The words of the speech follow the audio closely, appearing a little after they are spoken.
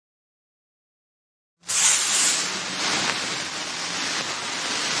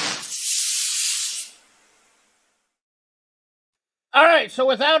All right, so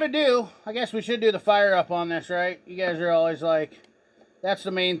without ado, I guess we should do the fire up on this, right? You guys are always like, that's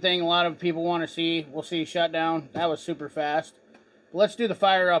the main thing a lot of people want to see. We'll see shutdown. That was super fast. But let's do the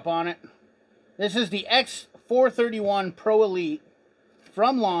fire up on it. This is the X431 Pro Elite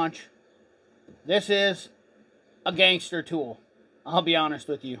from launch. This is a gangster tool. I'll be honest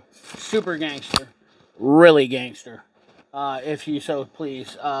with you. Super gangster. Really gangster. If you so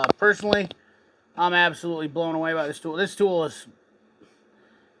please. Personally, I'm absolutely blown away by this tool. This tool is...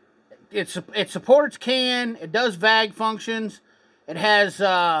 It supports CAN. It does VAG functions. It has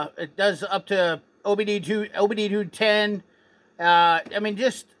it does up to OBD2 10. I mean,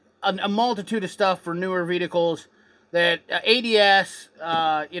 just a multitude of stuff for newer vehicles. That ADS,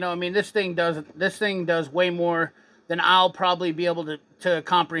 you know, I mean, this thing does way more than I'll probably be able to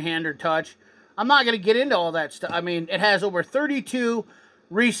comprehend or touch. I'm not going to get into all that stuff. I mean, it has over 32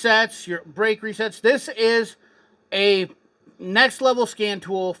 resets, your brake resets. This is a next level scan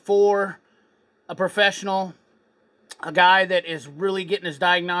tool for a professional, a guy that is really getting his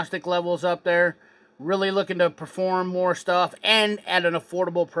diagnostic levels up there, really looking to perform more stuff, and at an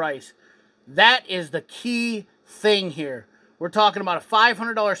affordable price. That is the key thing here. We're talking about a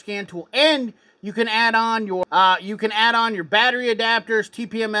 $500 scan tool, and you can add on your battery adapters,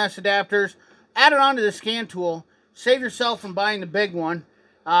 TPMS adapters, add it onto the scan tool, save yourself from buying the big one,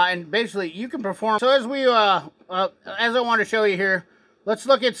 and basically you can perform. So as I want to show you here, let's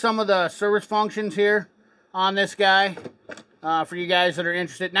look at some of the service functions here on this guy for you guys that are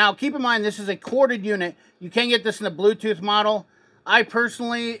interested. Now, keep in mind, this is a corded unit. You can get this in the Bluetooth model. I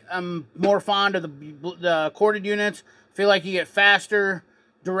personally am more fond of the corded units. Feel like you get faster,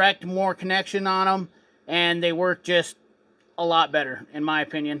 direct, more connection on them, and they work just a lot better, in my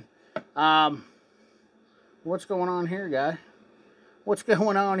opinion. What's going on here, guy? What's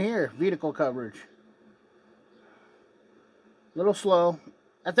going on here? Vehicle coverage. A little slow.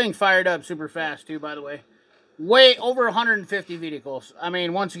 That thing fired up super fast, too, by the way. Way over 150 vehicles. I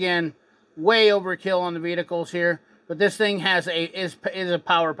mean, once again, way overkill on the vehicles here. But this thing is a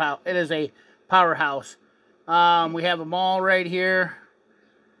powerhouse. We have them all right here.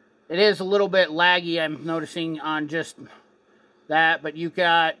 It is a little bit laggy, I'm noticing, on just that. But you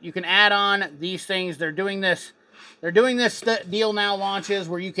can add on these things. They're doing this deal now, launches,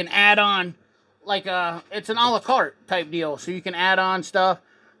 where you can add on, like it's an a la carte type deal. So you can add on stuff,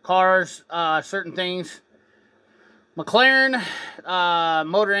 cars, certain things. McLaren,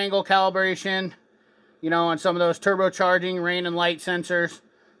 motor angle calibration, you know, on some of those turbocharging, rain and light sensors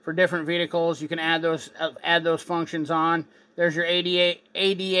for different vehicles. You can add those functions on. There's your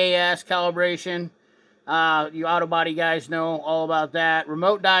ADAS calibration. You auto body guys know all about that.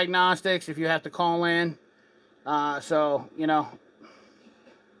 Remote diagnostics if you have to call in. So, you know,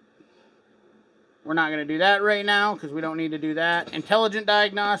 we're not going to do that right now because we don't need to do that. Intelligent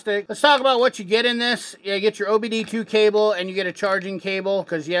diagnostic. Let's talk about what you get in this. You get your OBD2 cable and you get a charging cable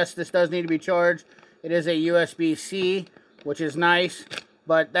because, yes, this does need to be charged. It is a USB-C, which is nice,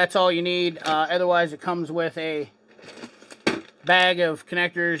 but that's all you need. Otherwise, it comes with a bag of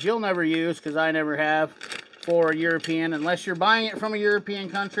connectors you'll never use because I never have for a European, unless you're buying it from a European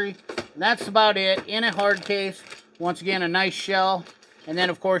country. And that's about it. In a hard case, once again, a nice shell. And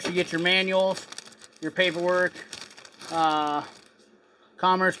then, of course, you get your manuals, your paperwork,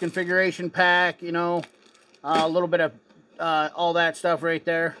 commerce configuration pack, you know, a little bit of all that stuff right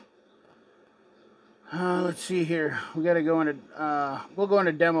there. Let's see here. We got to go into, we'll go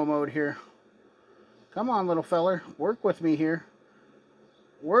into demo mode here. Come on, little feller. Work with me here.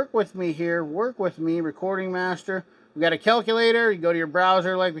 Work with me here. Work with me. Recording master. We got a calculator. You go to your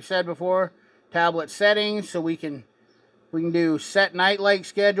browser, like we said before. Tablet settings, so we can do set night light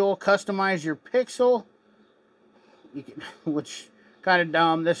schedule, customize your pixel. You can, which kind of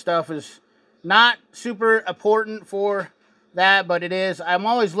dumb. This stuff is not super important for that, but it is. I'm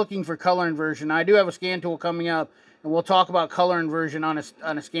always looking for color inversion. I do have a scan tool coming up, and we'll talk about color inversion on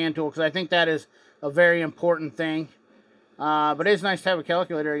a scan tool because I think that is a very important thing. But it is nice to have a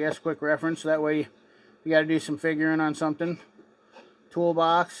calculator, I guess, quick reference. So that way you got to do some figuring on something.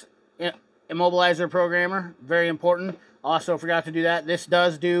 Toolbox. Immobilizer programmer, very important. Also forgot to do that. This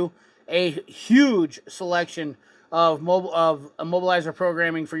does do a huge selection of immobilizer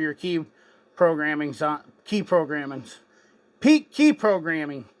programming for your key programming.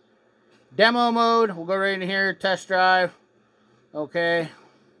 Demo mode. We'll go right in here. Test drive. Okay.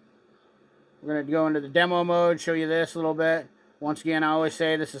 We're going to go into the demo mode. Show you this a little bit. Once again, I always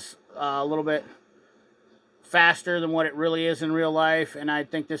say this is a little bit faster than what it really is in real life, and I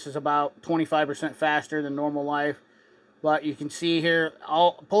think this is about 25% faster than normal life. But you can see here,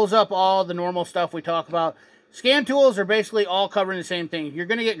 pulls up all the normal stuff we talk about. Scan tools are basically all covering the same thing. You're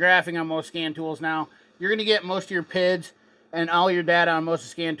going to get graphing on most scan tools now. You're going to get most of your PIDs and all your data on most of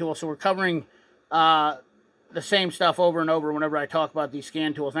the scan tools. So we're covering the same stuff over and over whenever I talk about these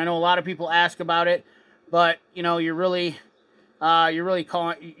scan tools. And I know a lot of people ask about it, but you know, you're really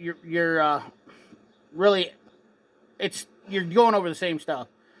calling, you're going over the same stuff.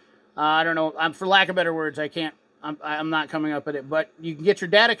 I don't know. For lack of better words, I'm not coming up with it. But you can get your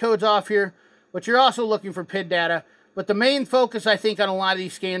data codes off here, but you're also looking for PID data. But the main focus, I think, on a lot of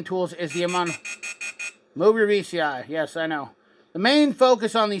these scan tools is the amount of... Move your VCI. Yes, I know. The main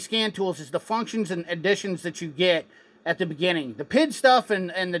focus on these scan tools is the functions and additions that you get at the beginning. The PID stuff and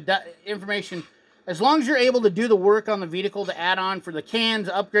the information, as long as you're able to do the work on the vehicle to add on for the cans,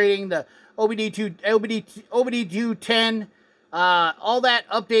 upgrading, the OBD210, all that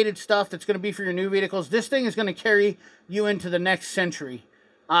updated stuff that's going to be for your new vehicles, this thing is going to carry you into the next century.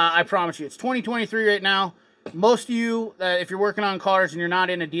 I promise you. It's 2023 right now. Most of you, if you're working on cars and you're not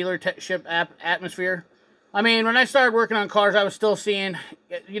in a dealership atmosphere, I mean, when I started working on cars, I was still seeing,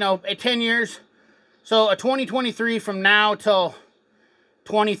 you know, at 10 years. So a 2023 from now till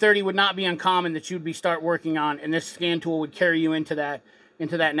 2030 would not be uncommon that you'd start working on, and this scan tool would carry you into that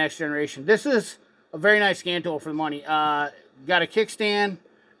next generation. This is a very nice scan tool for the money. Got a kickstand.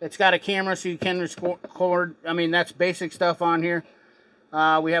 It's got a camera so you can record. I mean, that's basic stuff on here.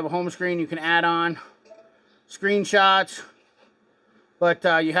 We have a home screen you can add on. Screenshots. But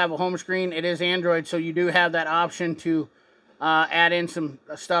you have a home screen. It is Android, so you do have that option to add in some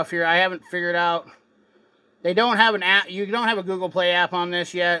stuff here. I haven't figured out. They don't have an app. You don't have a Google Play app on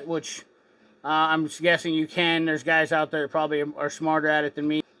this yet, which I'm guessing you can. There's guys out there that probably are smarter at it than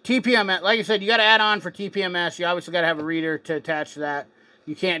me. TPMS, like I said, you got to add on for TPMS. You obviously got to have a reader to attach to that.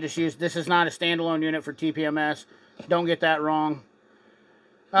 You can't just use, this is not a standalone unit for TPMS. Don't get that wrong.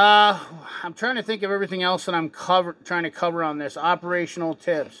 I'm trying to think of everything else that I'm trying to cover on this. Operational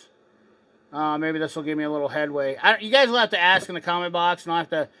tips. Maybe this will give me a little headway. You guys will have to ask in the comment box, and I'll have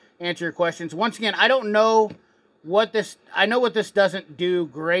to answer your questions. Once again, I don't know what this... I know what this doesn't do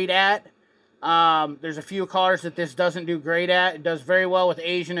great at. There's a few cars that this doesn't do great at. It does very well with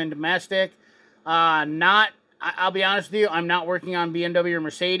Asian and domestic. I'll be honest with you, I'm not working on BMW or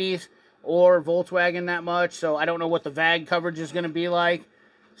Mercedes or Volkswagen that much, so I don't know what the VAG coverage is going to be like.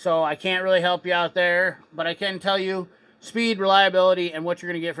 So I can't really help you out there, but I can tell you speed, reliability, and what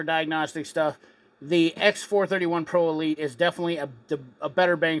you're going to get for diagnostic stuff. The X431 Pro Elite is definitely a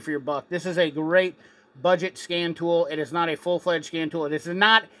better bang for your buck. This is a great budget scan tool. It is not a full-fledged scan tool. This is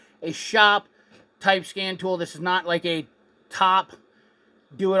not a shop type scan tool. This is not like a top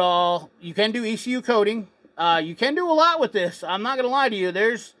do-it-all. You can do ECU coding. You can do a lot with this. I'm not going to lie to you.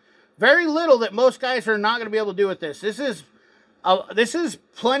 There's very little that most guys are not going to be able to do with this. This is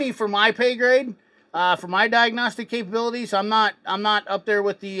plenty for my pay grade, for my diagnostic capabilities. I'm not up there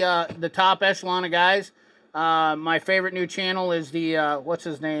with the top echelon of guys. My favorite new channel is the what's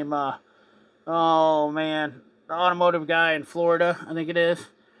his name? Oh man, the automotive guy in Florida, I think it is.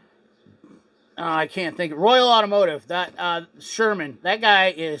 I can't think. Royal Automotive. That Sherman. That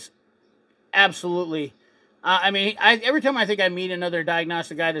guy is absolutely. I mean, every time I think I meet another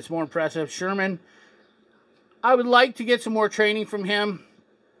diagnostic guy that's more impressive, Sherman. I would like to get some more training from him.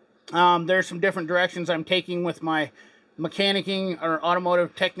 There's some different directions I'm taking with my mechanicking or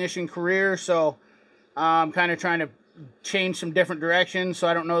automotive technician career, so I'm kind of trying to change some different directions, so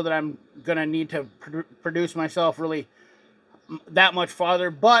I don't know that I'm going to need to produce myself really that much farther.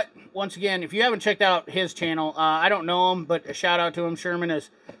 But once again, if you haven't checked out his channel, I don't know him, but a shout out to him. Sherman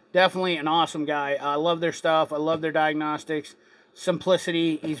is definitely an awesome guy. I love their stuff. I love their diagnostics.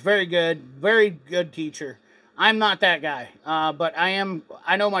 Simplicity. He's very good teacher. I'm not that guy, but I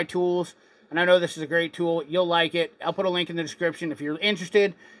know my tools, and I know this is a great tool. You'll like it. I'll put a link in the description. If you're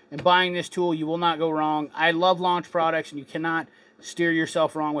interested in buying this tool, you will not go wrong. I love launch products, and you cannot steer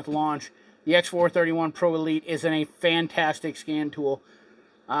yourself wrong with launch. The X431 Pro Elite is a fantastic scan tool.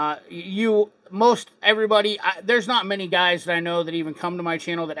 Everybody, there's not many guys that I know that even come to my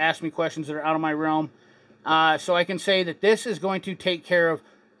channel that ask me questions that are out of my realm. So I can say that this is going to take care of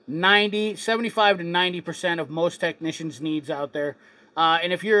 75 to 90% of most technicians' needs out there.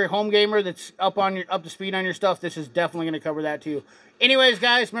 And if you're a home gamer that's up to speed on your stuff, this is definitely going to cover that too. Anyways,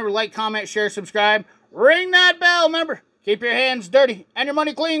 guys, remember, like, comment, share, subscribe, ring that bell. Remember, keep your hands dirty and your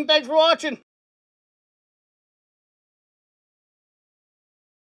money clean. Thanks for watching.